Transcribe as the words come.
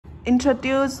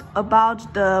introduce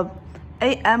about the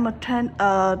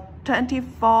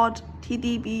AM24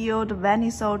 TDBU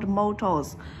Venisode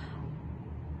motors.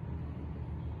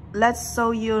 Let's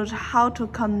show you how to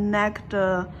connect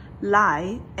the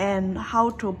line and how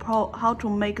to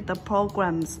make the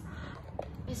programs.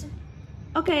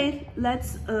 Okay,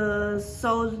 let's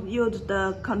show you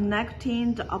the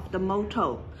connecting of the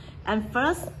motor. And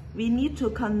first, we need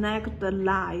to connect the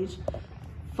light.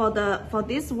 For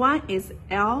this one is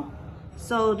L,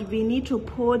 so we need to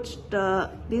put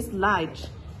this light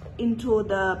into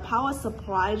the power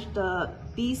supply, the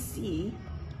DC,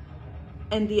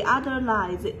 and the other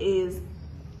light is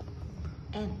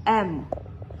M.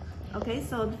 Okay,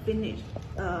 so finish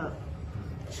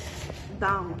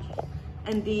down,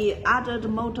 and the other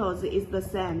motors is the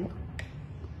same.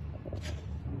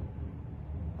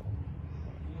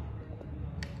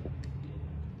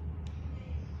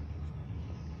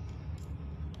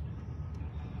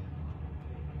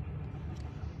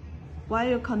 While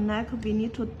you connect, we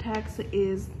need to test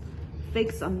is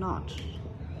fixed or not.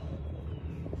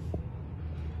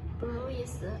 Blue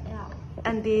is L.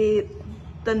 And the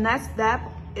next step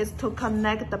is to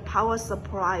connect the power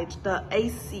supply, the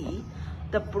AC.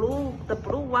 The blue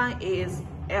one is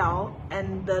L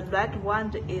and the red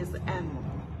one is M.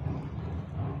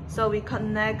 So we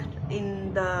connect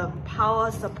in the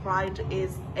power supply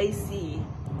is AC.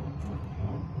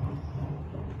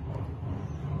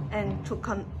 And to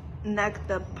connect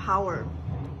the power.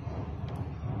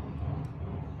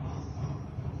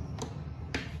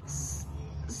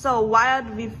 So while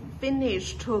we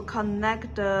finish to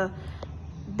connect the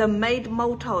made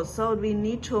motor, so we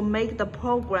need to make the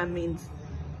programming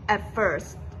at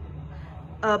first.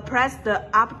 Press the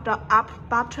up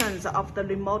buttons of the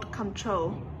remote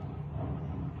control.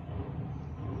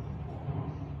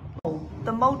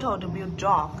 The motor will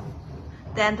jog.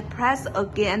 Then press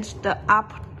against the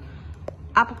up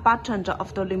button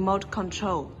of the remote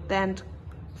control. Then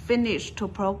finish to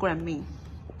programming.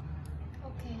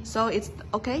 Okay. So it's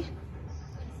okay?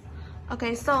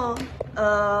 Okay, so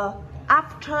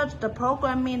after the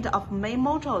programming of main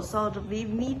motor, so we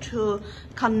need to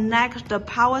connect the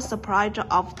power supply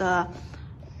of the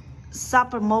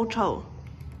sub motor.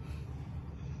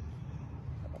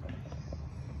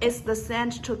 It's the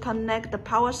same to connect the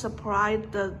power supply,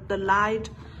 the light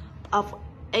of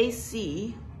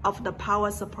AC of the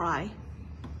power supply.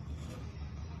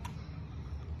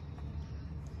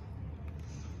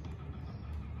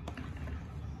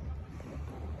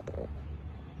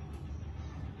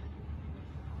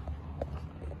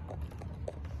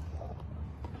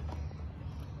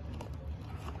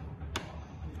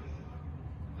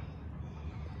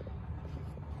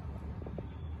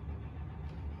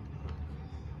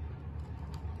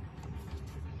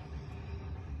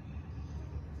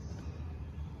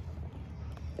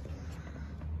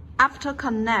 After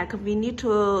connect, we need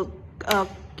to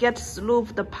get through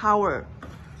the power,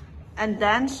 and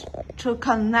then to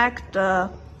connect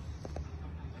the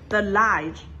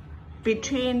light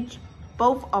between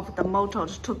both of the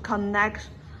motors to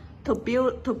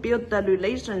build the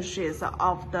relationships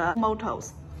of the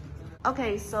motors.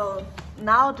 Okay, so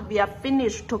now we are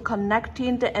finished to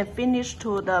connecting and finished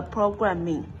to the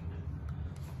programming.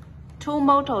 Two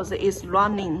motors is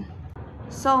running.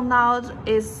 So now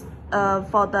is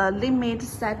for the limit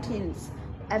settings.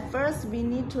 At first, we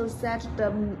need to set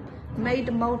the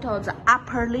made motor's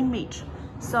upper limit.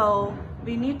 So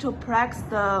we need to press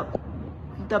the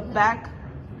flag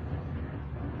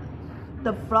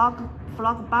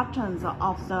buttons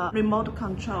of the remote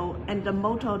control, and the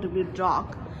motor will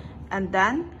jog. And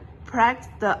then press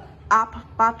the up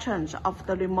buttons of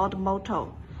the remote motor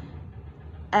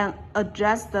and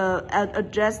adjust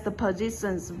the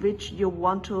positions which you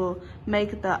want to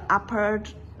make the upper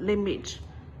limit.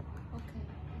 Okay.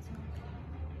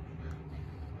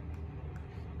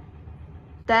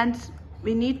 Then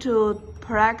we need to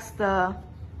press the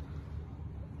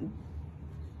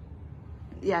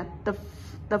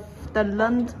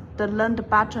learn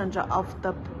button of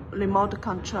the remote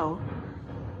control.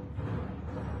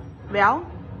 Well,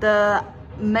 the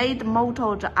made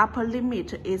motor upper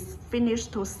limit is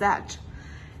finished to set,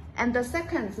 and the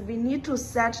second we need to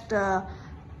set the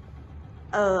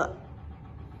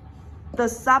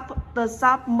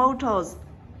sub motors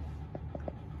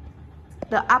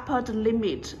the upper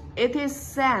limit. It is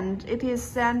sent,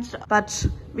 but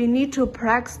we need to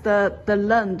press the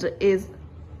length is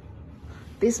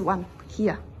this one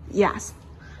here. Yes,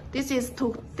 this is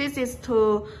to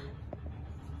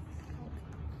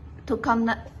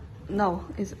connect. No,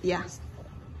 it's yes.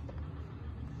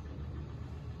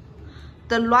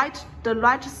 the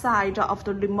right side of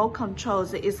the remote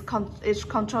controls is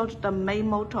controlled the main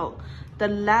motor. The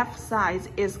left side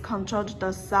is controlled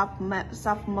the sub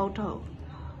motor.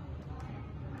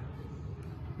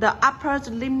 The upper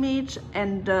limit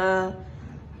and the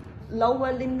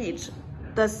lower limit,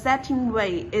 the setting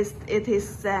weight is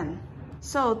same.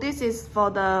 So this is for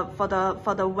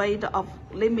the weight of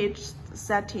limit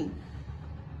setting.